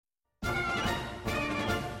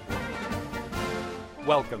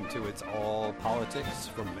Welcome to It's All Politics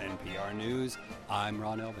from NPR News. I'm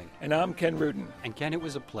Ron Elving. And I'm Ken Rudin. And Ken, it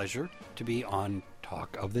was a pleasure to be on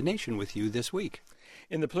Talk of the Nation with you this week.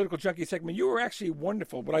 In the Political Junkie segment, you were actually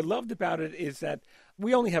wonderful. What I loved about it is that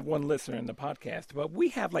we only have one listener in the podcast, but we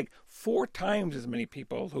have like 4 times as many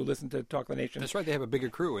people who listen to Talk of the Nation. That's right. They have a bigger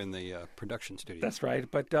crew in the production studio. That's right.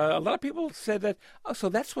 But a lot of people said that, so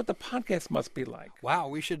that's what the podcast must be like. Wow,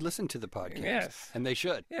 we should listen to the podcast. Yes. And they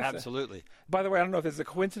should. Yes. Absolutely. By the way, I don't know if it's a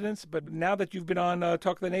coincidence, but now that you've been on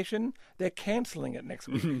Talk of the Nation, they're canceling it next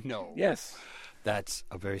week. No. Yes. That's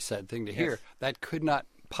a very sad thing to Yes. hear. That could not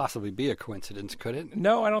possibly be a coincidence, could it?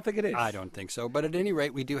 No, I don't think it is. I don't think so. But at any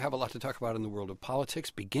rate, we do have a lot to talk about in the world of politics,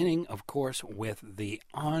 beginning, of course, with the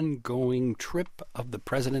ongoing trip of the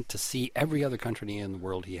president to see every other country in the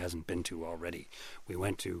world he hasn't been to already. We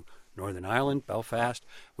went to Northern Ireland, Belfast.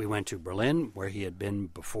 We went to Berlin, where he had been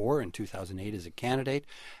before in 2008 as a candidate.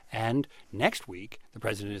 And next week, the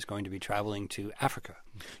president is going to be traveling to Africa.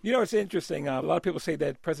 You know, it's interesting. A lot of people say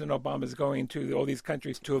that President Obama is going to all these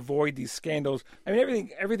countries to avoid these scandals. I mean,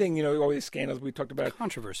 everything, all these scandals we talked about.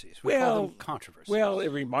 Controversies. We call them controversies. Well, it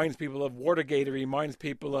reminds people of Watergate. It reminds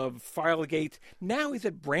people of Filegate. Now he's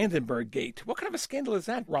at Brandenburg Gate. What kind of a scandal is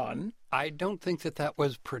that, Ron? I don't think that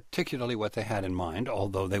was particularly what they had in mind,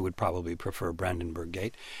 although they would probably prefer Brandenburg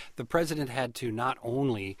Gate. The president had to not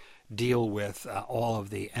only deal with all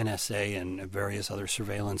of the NSA and various other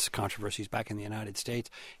surveillance controversies back in the United States.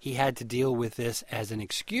 He had to deal with this as an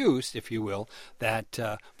excuse, if you will, that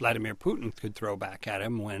Vladimir Putin could throw back at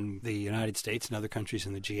him when the United States and other countries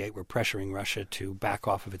in the G8 were pressuring Russia to back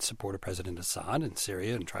off of its support of President Assad in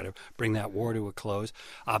Syria and try to bring that war to a close.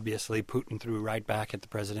 Obviously, Putin threw right back at the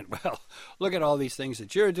president, well, look at all these things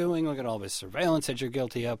that you're doing, look at all this surveillance that you're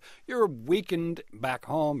guilty of. You're weakened back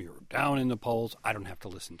home, you're down in the polls, I don't have to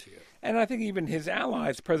listen to you. And I think even his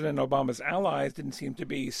allies, President Obama's allies, didn't seem to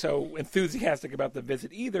be so enthusiastic about the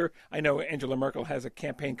visit either. I know Angela Merkel has a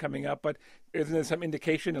campaign coming up, but isn't there some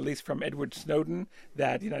indication, at least from Edward Snowden,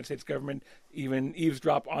 that the United States government even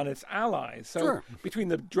eavesdrop on its allies? So sure. Between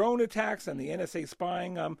the drone attacks and the NSA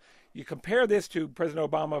spying, you compare this to President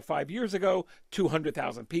Obama 5 years ago,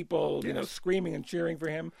 200,000 people, yes. Screaming and cheering for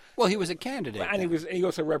him. Well, he was a candidate. And he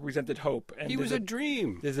also represented hope. And he was a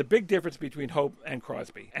dream. There's a big difference between hope and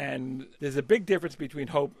Crosby. And there's a big difference between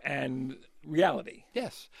hope and reality.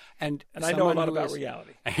 Yes. And I know a lot about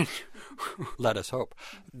reality. And let us hope.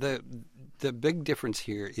 The big difference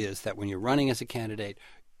here is that when you're running as a candidate,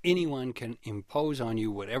 anyone can impose on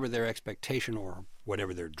you whatever their expectation or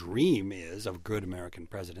whatever their dream is of a good American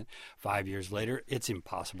president. 5 years later, it's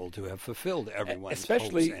impossible to have fulfilled everyone's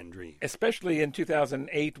hopes and dreams. Especially in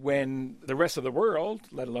 2008 when the rest of the world,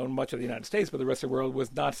 let alone much of the United States, but the rest of the world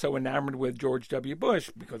was not so enamored with George W.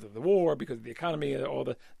 Bush because of the war, because of the economy, all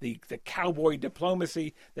the cowboy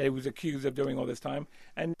diplomacy that he was accused of doing all this time.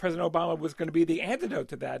 And President Obama was going to be the antidote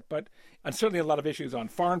to that. But on certainly a lot of issues on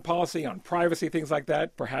foreign policy, on privacy, things like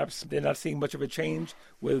that, perhaps they're not seeing much of a change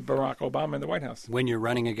with Barack Obama in the White House. When you're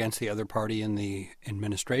running against the other party in the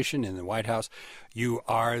administration, in the White House, you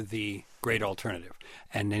are the great alternative.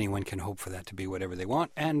 And anyone can hope for that to be whatever they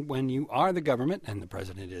want. And when you are the government, and the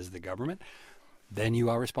president is the government, then you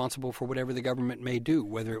are responsible for whatever the government may do,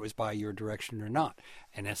 whether it was by your direction or not.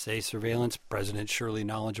 NSA surveillance, president surely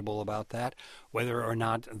knowledgeable about that. Whether or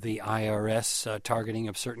not the IRS targeting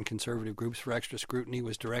of certain conservative groups for extra scrutiny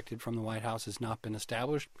was directed from the White House has not been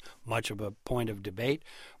established, much of a point of debate.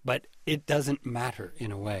 But it doesn't matter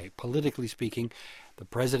in a way. Politically speaking, the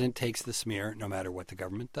president takes the smear no matter what the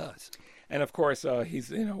government does. And of course,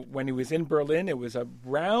 when he was in Berlin, it was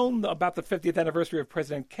around about the 50th anniversary of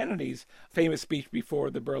President Kennedy's famous speech before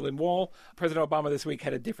the Berlin Wall. President Obama this week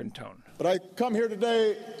had a different tone. But I come here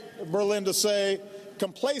today, Berlin, to say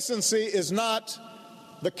complacency is not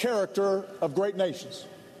the character of great nations.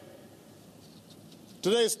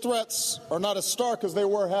 Today's threats are not as stark as they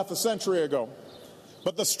were half a century ago.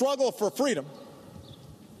 But the struggle for freedom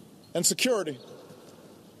and security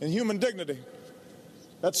and human dignity,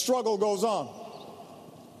 that struggle goes on.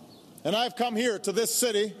 And I've come here to this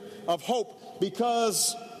city of hope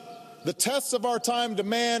because the tests of our time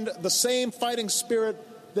demand the same fighting spirit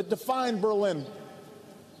that defined Berlin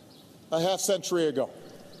a half century ago.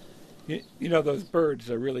 Those birds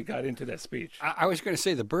really got into that speech. I was going to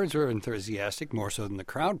say the birds were enthusiastic, more so than the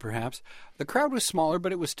crowd, perhaps. The crowd was smaller,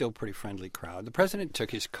 but it was still a pretty friendly crowd. The president took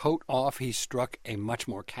his coat off. He struck a much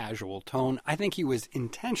more casual tone. I think he was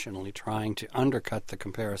intentionally trying to undercut the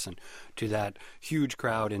comparison to that huge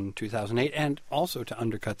crowd in 2008 and also to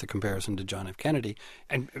undercut the comparison to John F. Kennedy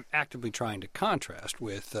and actively trying to contrast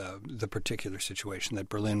with the particular situation that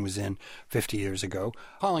Berlin was in 50 years ago,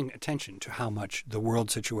 calling attention to how much the world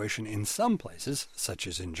situation in some places, such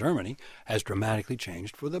as in Germany, has dramatically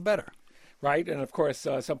changed for the better. Right, and of course,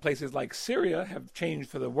 some places like Syria have changed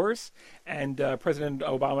for the worse, and President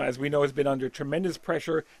Obama, as we know, has been under tremendous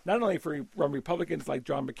pressure, not only from Republicans like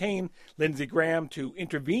John McCain, Lindsey Graham, to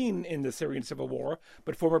intervene in the Syrian civil war,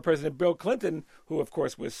 but former President Bill Clinton, who of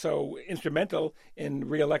course was so instrumental in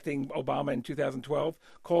re-electing Obama in 2012,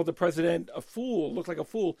 called the president a fool, looked like a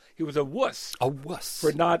fool. He was a wuss. A wuss.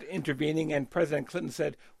 For not intervening, and President Clinton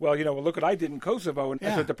said, well, look what I did in Kosovo, and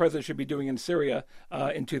that's what the president should be doing in Syria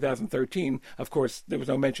in 2013. Of course, there was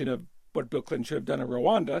no mention of what Bill Clinton should have done in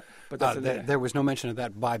Rwanda. But there was no mention of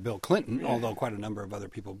that by Bill Clinton, although quite a number of other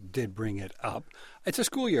people did bring it up. It's a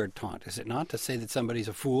schoolyard taunt, is it not, to say that somebody's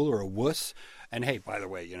a fool or a wuss? And hey, by the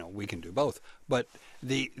way, we can do both. But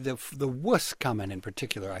the wuss comment in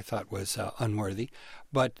particular I thought was unworthy.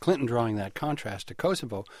 But Clinton drawing that contrast to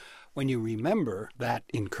Kosovo, when you remember that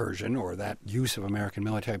incursion or that use of American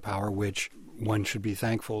military power, which one should be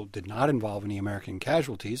thankful did not involve any American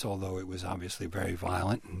casualties, although it was obviously very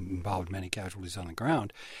violent and involved many casualties on the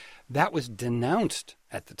ground, that was denounced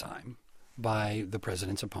at the time by the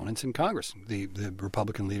president's opponents in Congress, the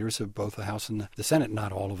Republican leaders of both the House and the Senate.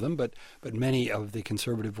 Not all of them, but many of the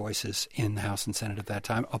conservative voices in the House and Senate at that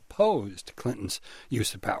time opposed Clinton's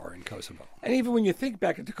use of power in Kosovo. And even when you think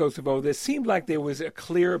back into Kosovo, there seemed like there was a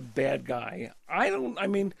clear bad guy.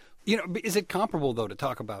 Is it comparable, though, to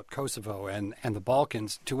talk about Kosovo and the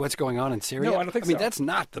Balkans to what's going on in Syria? No, I don't think so. That's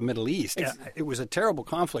not the Middle East. It was a terrible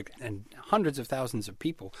conflict, and hundreds of thousands of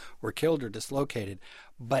people were killed or dislocated.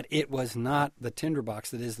 But it was not the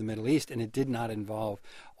tinderbox that is the Middle East, and it did not involve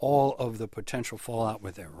all of the potential fallout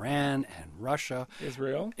with Iran and Russia.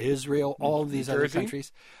 Israel, all of these other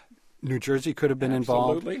countries. New Jersey could have been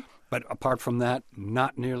involved. Absolutely. But apart from that,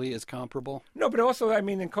 not nearly as comparable. No, but also,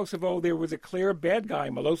 in Kosovo, there was a clear bad guy,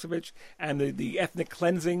 Milosevic, and the ethnic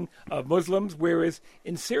cleansing of Muslims, whereas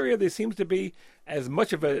in Syria, there seems to be, as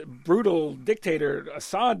much of a brutal dictator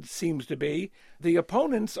Assad seems to be, the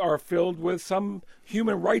opponents are filled with some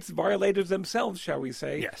human rights violators themselves, shall we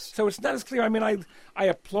say. Yes. So it's not as clear. I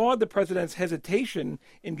applaud the president's hesitation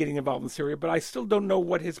in getting involved in Syria, but I still don't know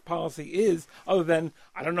what his policy is, other than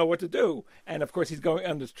I don't know what to do. And, of course, he's going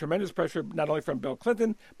under tremendous pressure, not only from Bill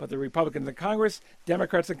Clinton, but the Republicans in Congress,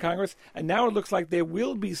 Democrats in Congress. And now it looks like there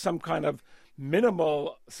will be some kind of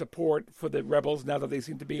minimal support for the rebels now that they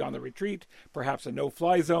seem to be on the retreat, perhaps a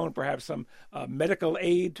no-fly zone, perhaps some medical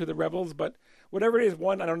aid to the rebels. But whatever it is,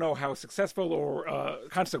 one, I don't know how successful or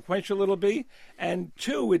consequential it'll be. And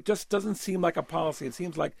two, it just doesn't seem like a policy. It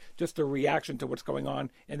seems like just a reaction to what's going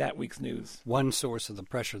on in that week's news. One source of the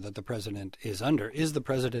pressure that the president is under is the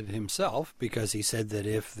president himself, because he said that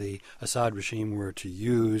if the Assad regime were to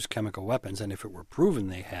use chemical weapons, and if it were proven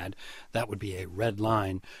they had, that would be a red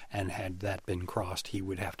line, and had that been crossed, he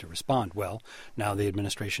would have to respond. Well, now the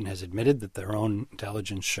administration has admitted that their own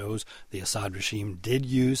intelligence shows the Assad regime did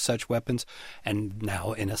use such weapons, and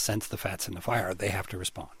now, in a sense, the fat's in the fire. They have to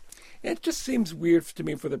respond. It just seems weird to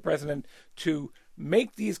me for the president to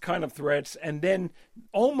make these kind of threats and then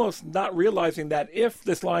almost not realizing that if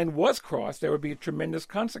this line was crossed, there would be tremendous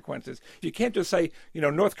consequences. You can't just say,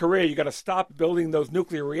 North Korea, you got to stop building those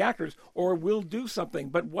nuclear reactors or we'll do something.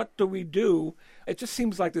 But what do we do? It just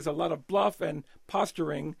seems like there's a lot of bluff and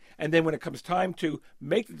posturing. And then when it comes time to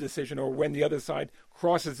make the decision, or when the other side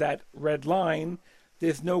crosses that red line,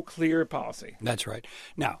 there's no clear policy. That's right.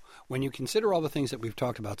 Now, when you consider all the things that we've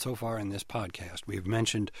talked about so far in this podcast, we've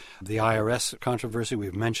mentioned the IRS controversy,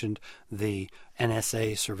 we've mentioned the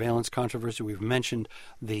NSA surveillance controversy, we've mentioned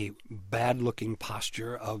the bad-looking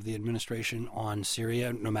posture of the administration on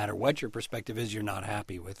Syria. No matter what your perspective is, you're not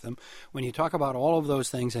happy with them. When you talk about all of those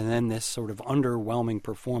things and then this sort of underwhelming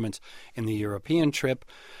performance in the European trip,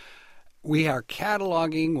 we are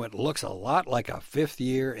cataloging what looks a lot like a fifth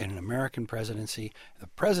year in an American presidency. The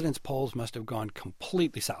president's polls must have gone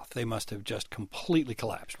completely south. They must have just completely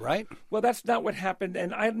collapsed, right? Well, that's not what happened,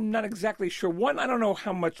 and I'm not exactly sure. One, I don't know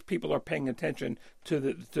how much people are paying attention to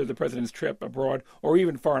the president's trip abroad, or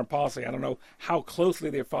even foreign policy. I don't know how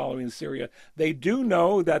closely they're following Syria. They do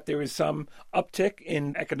know that there is some uptick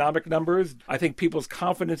in economic numbers. I think people's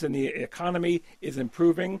confidence in the economy is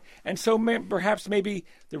improving, and so perhaps maybe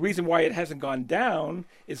the reason why it it hasn't gone down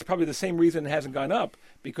is probably the same reason it hasn't gone up,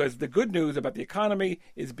 because the good news about the economy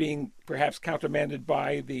is being perhaps countermanded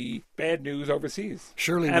by the bad news overseas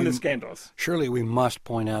and the scandals. Surely we must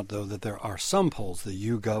point out, though, that there are some polls. The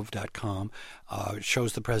YouGov.com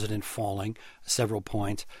shows the president falling several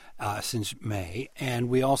points since May. And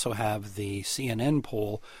we also have the CNN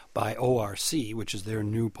poll by ORC, which is their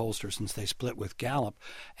new pollster since they split with Gallup.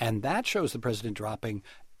 And that shows the president dropping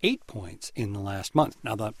 8 points in the last month.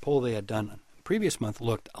 Now, the poll they had done previous month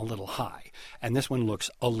looked a little high, and this one looks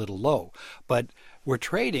a little low. But we're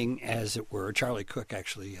trading, as it were. Charlie Cook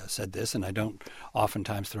actually said this, and I don't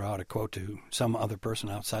oftentimes throw out a quote to some other person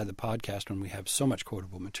outside the podcast when we have so much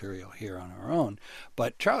quotable material here on our own.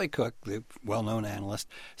 But Charlie Cook, the well-known analyst,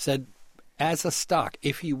 said, as a stock,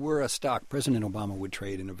 if he were a stock, President Obama would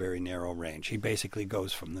trade in a very narrow range. He basically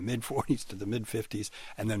goes from the mid-40s to the mid-50s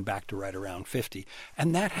and then back to right around 50.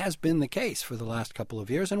 And that has been the case for the last couple of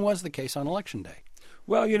years and was the case on Election Day.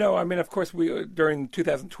 Well, of course, we during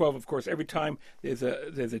 2012, of course, every time there's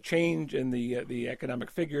a change in the economic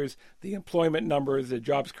figures, the employment numbers, the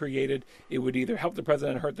jobs created, it would either help the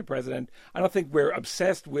president or hurt the president. I don't think we're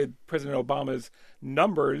obsessed with President Obama's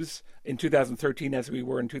numbers in 2013 as we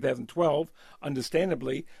were in 2012,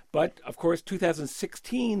 understandably. But, of course,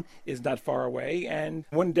 2016 is not far away. And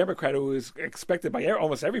one Democrat who is expected by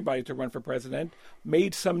almost everybody to run for president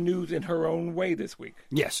made some news in her own way this week.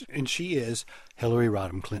 Yes, and she is Hillary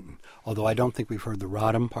Rodham Clinton. Although I don't think we've heard the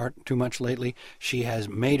Rodham part too much lately, she has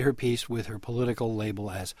made her peace with her political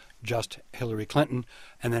label as just Hillary Clinton.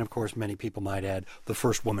 And then, of course, many people might add the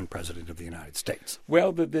first woman president of the United States.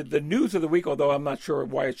 Well, the news of the week, although I'm not sure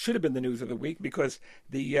why it should have been the news of the week, because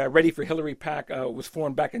the Ready for Hillary PAC was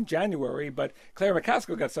formed back in January, but Claire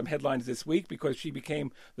McCaskill got some headlines this week because she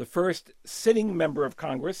became the first sitting member of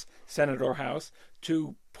Congress, Senate or House,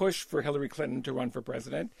 to push for Hillary Clinton to run for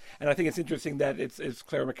president. And I think it's interesting that it's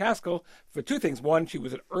Claire McCaskill for two things. One, she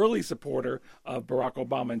was an early supporter of Barack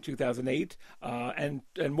Obama in 2008. And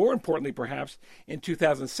more importantly, perhaps, in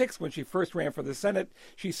 2006, when she first ran for the Senate,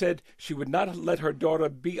 she said she would not let her daughter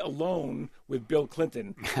be alone with Bill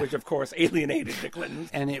Clinton, which, of course, alienated the Clintons.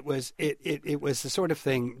 And it was the sort of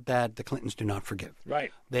thing that the Clintons do not forgive.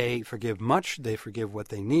 Right. They forgive much. They forgive what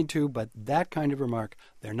they need to. But that kind of remark,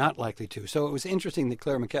 they're not likely to. So it was interesting that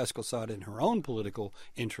Claire McCaskill saw it in her own political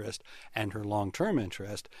interest and her long-term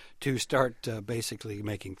interest to start basically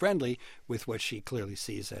making friendly with what she clearly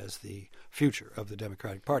sees as the future of the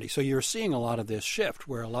Democratic Party. So you're seeing a lot of this shift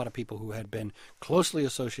where a lot of people who had been closely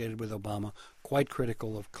associated with Obama, quite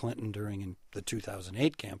critical of Clinton during the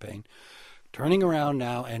 2008 campaign, turning around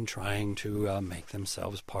now and trying to make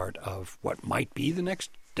themselves part of what might be the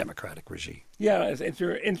next Democratic regime. Yeah, it's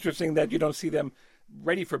interesting that you don't see them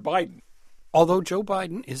ready for Biden. Although Joe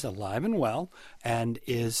Biden is alive and well and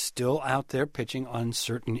is still out there pitching on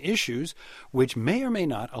certain issues, which may or may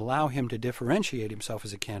not allow him to differentiate himself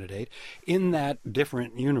as a candidate in that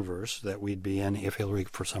different universe that we'd be in if Hillary,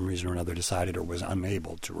 for some reason or another, decided or was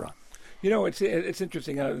unable to run. It's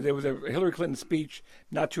interesting. There was a Hillary Clinton speech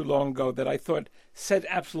not too long ago that I thought said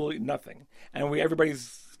absolutely nothing. And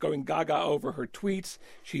everybody's going gaga over her tweets.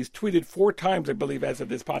 She's tweeted 4 times, I believe, as of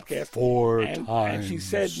this podcast. 4 times. And she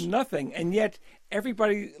said nothing. And yet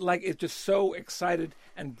everybody is just so excited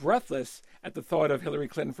and breathless at the thought of Hillary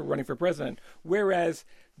Clinton for running for president. Whereas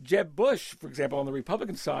Jeb Bush, for example, on the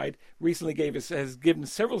Republican side, recently has given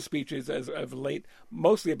several speeches as of late,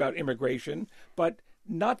 mostly about immigration, but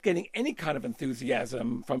not getting any kind of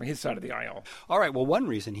enthusiasm from his side of the aisle. All right. Well, one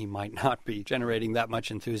reason he might not be generating that much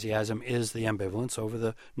enthusiasm is the ambivalence over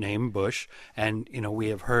the name Bush. And, we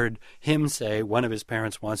have heard him say one of his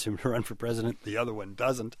parents wants him to run for president, the other one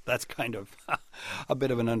doesn't. That's kind of a bit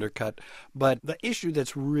of an undercut. But the issue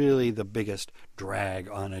that's really the biggest drag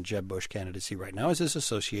on a Jeb Bush candidacy right now is his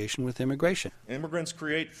association with immigration. Immigrants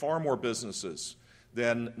create far more businesses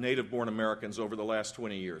than native-born Americans over the last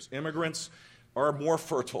 20 years. Immigrants are more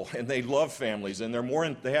fertile, and they love families, and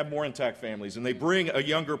they have more intact families, and they bring a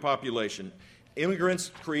younger population. Immigrants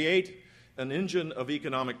create an engine of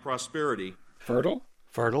economic prosperity. Fertile?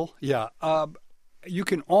 Fertile, yeah. You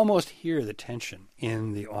can almost hear the tension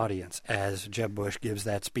in the audience as Jeb Bush gives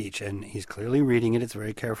that speech, and he's clearly reading it. It's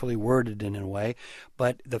very carefully worded in a way.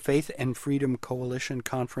 But the Faith and Freedom Coalition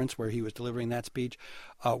conference where he was delivering that speech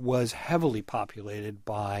was heavily populated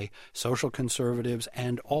by social conservatives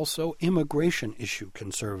and also immigration issue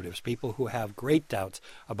conservatives, people who have great doubts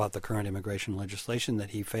about the current immigration legislation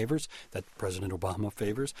that he favors, that President Obama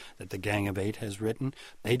favors, that the Gang of Eight has written.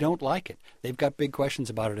 They don't like it. They've got big questions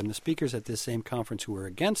about it, and the speakers at this same conference who were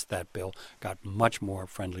against that bill got much more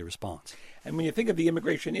friendly response. And when you think of the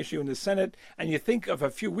immigration issue in the Senate, and you think of a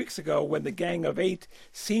few weeks ago when the Gang of Eight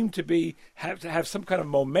seemed to have some kind of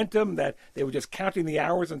momentum, that they were just counting the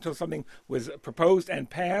hours until something was proposed and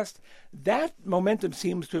passed, that momentum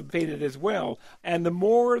seems to have faded as well. And the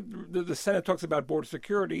more the Senate talks about border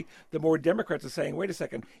security, the more Democrats are saying, wait a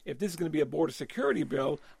second, if this is going to be a border security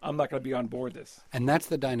bill, I'm not going to be on board this. And that's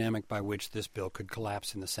the dynamic by which this bill could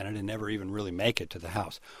collapse in the Senate and never even really make it to the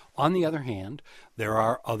House. On the other hand, there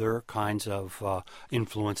are other kinds of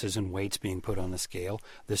influences and weights being put on the scale.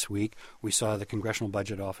 This week, we saw the Congressional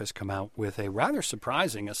Budget Office come out with a rather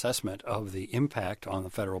surprising assessment of the impact on the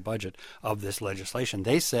federal budget of this legislation.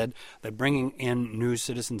 They said that bringing in new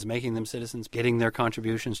citizens, making them citizens, getting their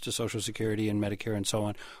contributions to Social Security and Medicare and so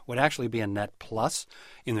on, would actually be a net plus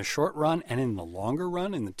in the short run, and in the longer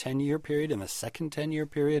run, in the 10-year period, in the second 10-year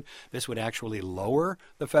period, this would actually lower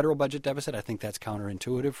the federal budget deficit. I think that's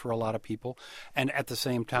counterintuitive for a lot of people. And at the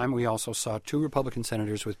same time, we also saw two Republican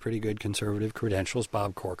senators with pretty good conservative credentials,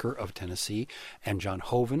 Bob Corker of Tennessee and John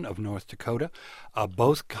Hoeven of North Dakota,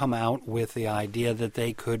 both come out with the idea that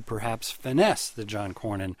they could perhaps finesse the John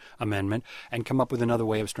Cornyn amendment and come up with another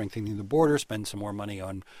way of strengthening the border, spend some more money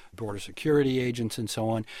on border security agents and so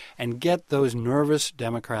on, and get those nervous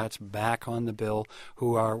Democrats back on the bill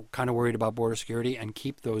who are kind of worried about border security, and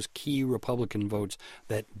keep those key Republican votes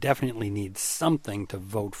that definitely need something to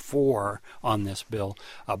vote for on this bill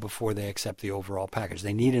before they accept the overall package.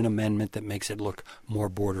 They need an amendment that makes it look more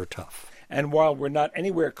border tough. And while we're not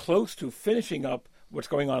anywhere close to finishing up what's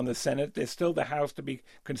going on in the Senate, there's still the House to be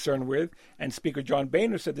concerned with. And Speaker John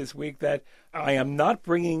Boehner said this week that I am not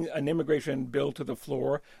bringing an immigration bill to the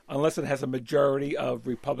floor unless it has a majority of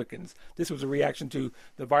Republicans. This was a reaction to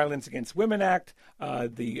the Violence Against Women Act,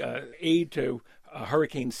 the aid to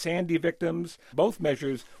Hurricane Sandy victims. Both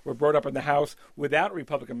measures were brought up in the House without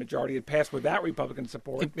Republican majority. It passed without Republican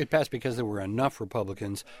support. It passed because there were enough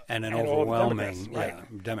Republicans and an overwhelming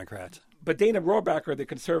Democrats. But Dana Rohrabacher, the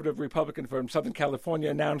conservative Republican from Southern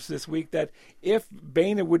California, announced this week that if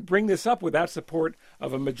Boehner would bring this up without support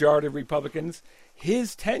of a majority of Republicans,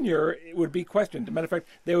 his tenure would be questioned. As a matter of fact,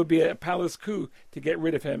 there would be a palace coup to get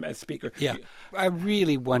rid of him as Speaker. Yeah. I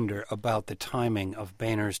really wonder about the timing of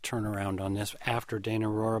Boehner's turnaround on this after Dana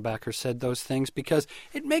Rohrabacher said those things, because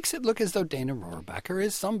it makes it look as though Dana Rohrabacher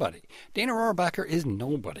is somebody. Dana Rohrabacher is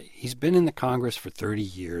nobody. He's been in the Congress for 30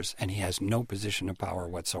 years, and he has no position of power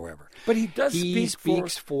whatsoever. But he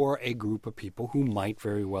speaks for a group of people who might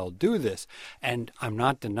very well do this. And I'm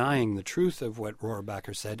not denying the truth of what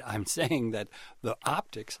Rohrabacher said. I'm saying that the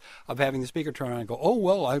optics of having the Speaker turn around and go, oh,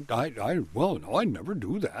 well, I'd never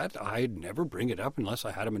do that. I'd never bring it up unless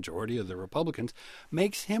I had a majority of the Republicans,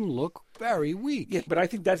 makes him look very weak. Yeah, but I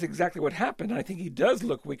think that's exactly what happened. I think he does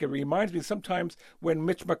look weak. It reminds me sometimes when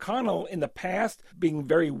Mitch McConnell in the past being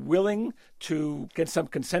very willing to get some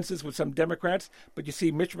consensus with some Democrats, but you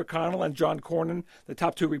see Mitch McConnell and John Cornyn, the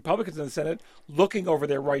top two Republicans in the Senate, looking over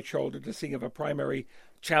their right shoulder to see if a primary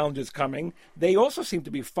challenge is coming. They also seem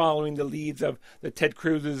to be following the leads of the Ted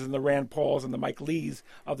Cruz's and the Rand Pauls and the Mike Lees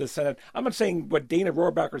of the Senate. I'm not saying what Dana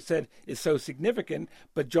Rohrabacher said is so significant,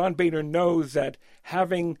 but John Boehner knows that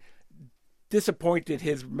having disappointed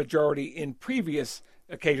his majority in previous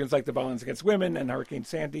occasions like the Violence Against Women and Hurricane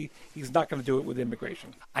Sandy, he's not going to do it with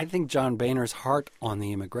immigration. I think John Boehner's heart on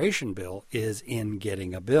the immigration bill is in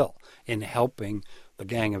getting a bill, in helping the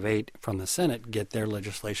Gang of Eight from the Senate get their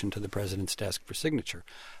legislation to the president's desk for signature.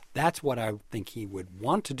 That's what I think he would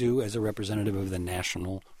want to do as a representative of the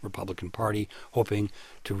National Republican Party, hoping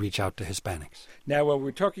to reach out to Hispanics. Now, when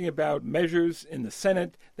we're talking about measures in the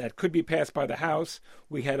Senate that could be passed by the House,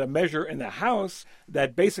 we had a measure in the House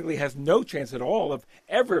that basically has no chance at all of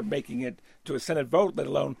ever making it to a Senate vote, let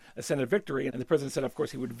alone a Senate victory. And the president said, of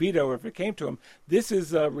course, he would veto if it came to him. This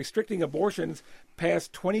is restricting abortions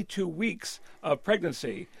past 22 weeks of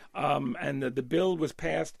pregnancy. And the bill was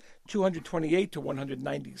passed 228 to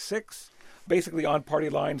 196. Basically on party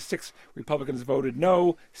lines. 6 Republicans voted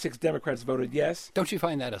no, 6 Democrats voted yes. Don't you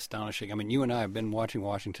find that astonishing? I mean, you and I have been watching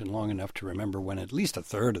Washington long enough to remember when at least a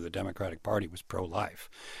third of the Democratic Party was pro-life,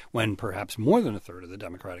 when perhaps more than a third of the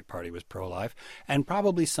Democratic Party was pro-life, and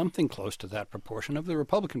probably something close to that proportion of the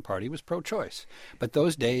Republican Party was pro-choice. But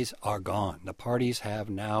those days are gone. The parties have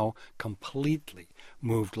now completely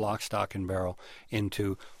moved lock, stock, and barrel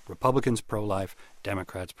into Republicans pro-life,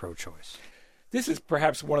 Democrats pro-choice. This is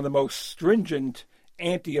perhaps one of the most stringent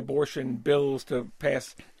anti-abortion bills to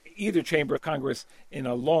pass either chamber of Congress in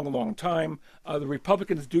a long, long time. The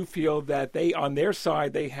Republicans do feel that on their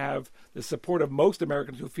side, they have the support of most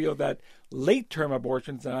Americans who feel that late-term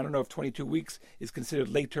abortions. Now, I don't know if 22 weeks is considered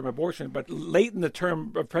late-term abortion, but late in the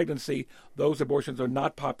term of pregnancy, those abortions are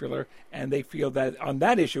not popular, and they feel that on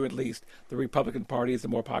that issue at least, the Republican Party is the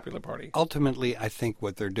more popular party. Ultimately, I think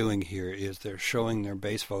what they're doing here is they're showing their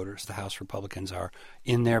base voters, the House Republicans are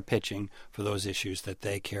in their pitching for those issues that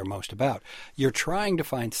they care most about. You're trying to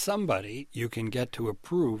find somebody you can get to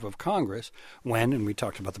approve of Congress when, and we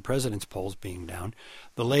talked about the president's polls being down,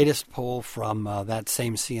 the latest poll from that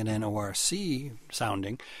same CNN ORC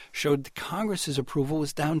sounding showed that Congress's approval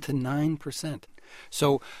was down to 9%.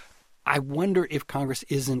 So I wonder if Congress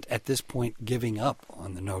isn't at this point giving up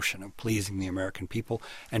on the notion of pleasing the American people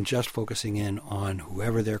and just focusing in on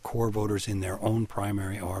whoever their core voters in their own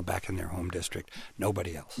primary are back in their home district,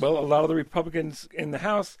 nobody else. Well, a lot of the Republicans in the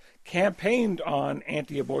House campaigned on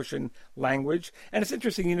anti-abortion language. And it's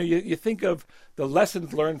interesting, you think of the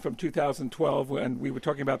lessons learned from 2012, and we were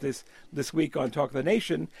talking about this week on Talk of the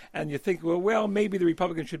Nation, and you think, well, maybe the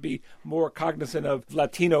Republicans should be more cognizant of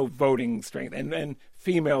Latino voting strength and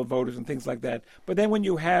female voters and things like that. But then when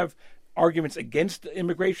you have arguments against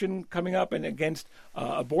immigration coming up and against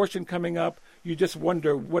abortion coming up, you just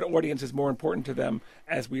wonder what audience is more important to them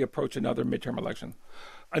as we approach another midterm election.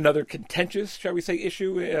 Another contentious, shall we say,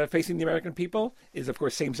 issue facing the American people is, of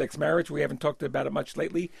course, same-sex marriage. We haven't talked about it much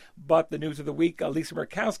lately, but the news of the week, Lisa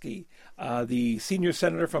Murkowski, the senior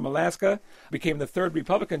senator from Alaska, became the third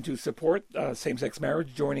Republican to support same-sex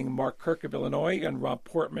marriage, joining Mark Kirk of Illinois and Rob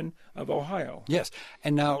Portman of Ohio. Yes,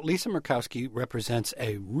 and now Lisa Murkowski represents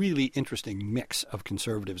a really interesting mix of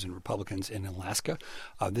conservatives and Republicans in Alaska.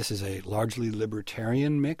 This is a largely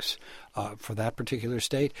libertarian mix for that particular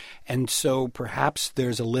state, and so perhaps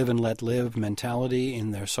there's a live and let live mentality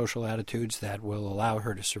in their social attitudes that will allow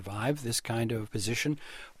her to survive this kind of position.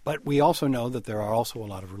 But we also know that there are also a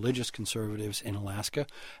lot of religious conservatives in Alaska,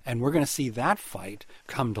 and we're going to see that fight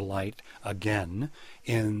come to light again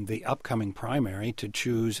in the upcoming primary to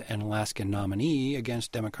choose an Alaskan nominee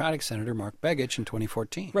against Democratic Senator Mark Begich in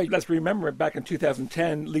 2014. Right. Let's remember back in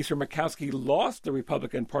 2010, Lisa Murkowski lost the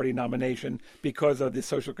Republican Party nomination because of the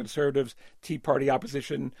social conservatives, Tea Party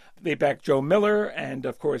opposition. They backed Joe Miller, and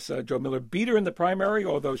of course, Joe Miller beat her in the primary,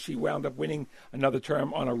 although she wound up winning another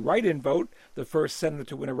term on a write-in vote, the first senator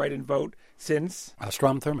to win a write-in vote since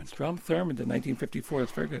Strom Thurmond. Strom Thurmond in 1954.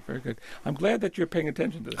 That's very good, very good. I'm glad that you're paying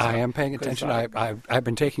attention to this. I am paying attention. I've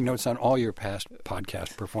been taking notes on all your past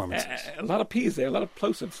podcast performances. A lot of P's there, a lot of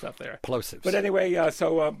plosive stuff there. Plosives. But anyway,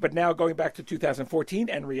 but now going back to 2014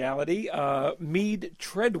 and reality, Meade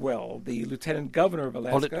Treadwell, the lieutenant governor of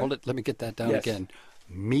Alaska. Hold it. Let me get that down again.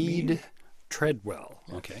 Meade Treadwell.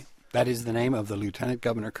 Okay. That is the name of the lieutenant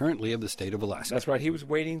governor currently of the state of Alaska. That's right. He was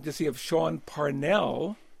waiting to see if Sean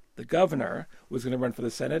Parnell, the governor, was going to run for the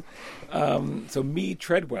Senate. So Meade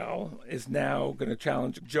Treadwell is now going to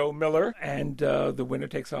challenge Joe Miller, and the winner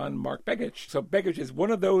takes on Mark Begich. So Begich is one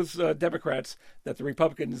of those Democrats that the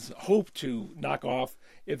Republicans hope to knock off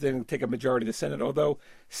if they take a majority of the Senate, although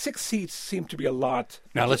 6 seats seem to be a lot.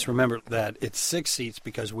 Now, let's remember that it's 6 seats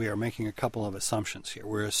because we are making a couple of assumptions here.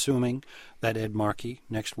 We're assuming that Ed Markey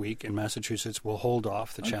next week in Massachusetts will hold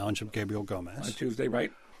off the challenge of Gabriel Gomez. On Tuesday,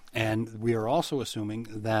 right? And we are also assuming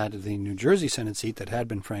that the New Jersey Senate seat that had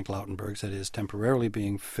been Frank Lautenberg's, that is temporarily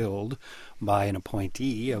being filled by an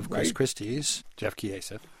appointee of Chris Christie's, Jeff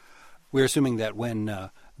Chiesa. We're assuming that when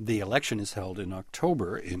the election is held in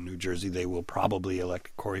October in New Jersey, they will probably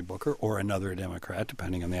elect Cory Booker or another Democrat,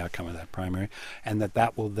 depending on the outcome of that primary, and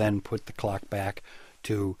that will then put the clock back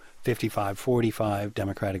to 55-45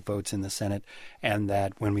 Democratic votes in the Senate, and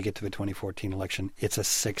that when we get to the 2014 election, it's a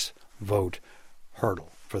 6-vote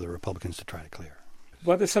hurdle for the Republicans to try to clear.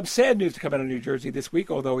 Well, there's some sad news to come out of New Jersey this week,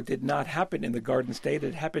 although it did not happen in the Garden State.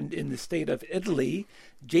 It happened in the state of Italy.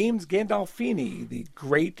 James Gandolfini, the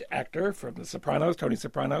great actor from The Sopranos, Tony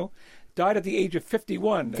Soprano, died at the age of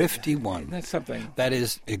 51. 51. That's something. That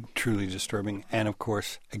is truly disturbing, and of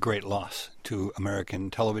course, a great loss to American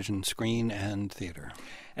television, screen, and theater.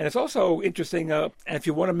 And it's also interesting, and if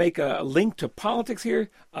you want to make a link to politics here,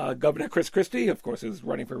 Governor Chris Christie, of course, is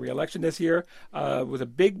running for re-election this year, was a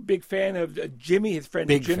big fan of Jimmy, his friend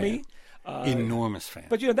Jimmy. Enormous fan.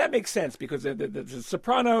 But, that makes sense because the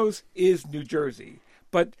Sopranos is New Jersey.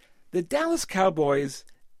 But the Dallas Cowboys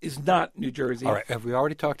is not New Jersey. All right. Have we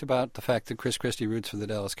already talked about the fact that Chris Christie roots for the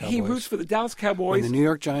Dallas Cowboys? He roots for the Dallas Cowboys. When the New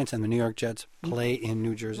York Giants and the New York Jets play in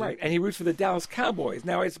New Jersey. Right, and he roots for the Dallas Cowboys.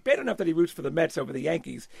 Now, it's bad enough that he roots for the Mets over the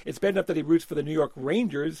Yankees. It's bad enough that he roots for the New York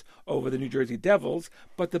Rangers over the New Jersey Devils.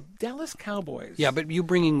 But the Dallas Cowboys... Yeah, but you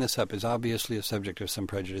bringing this up is obviously a subject of some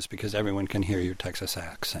prejudice because everyone can hear your Texas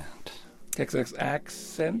accent. Texas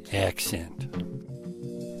accent? Accent.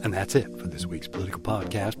 And that's it for this week's political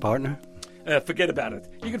podcast, partner. Forget about it.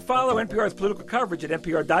 You can follow NPR's political coverage at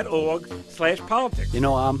npr.org/politics. You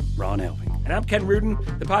know, I'm Ron Elving. And I'm Ken Rudin.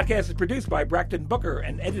 The podcast is produced by Braxton Booker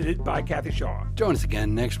and edited by Kathy Shaw. Join us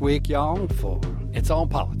again next week, y'all, for It's All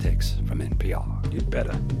Politics from NPR. You'd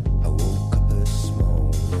better. Oh.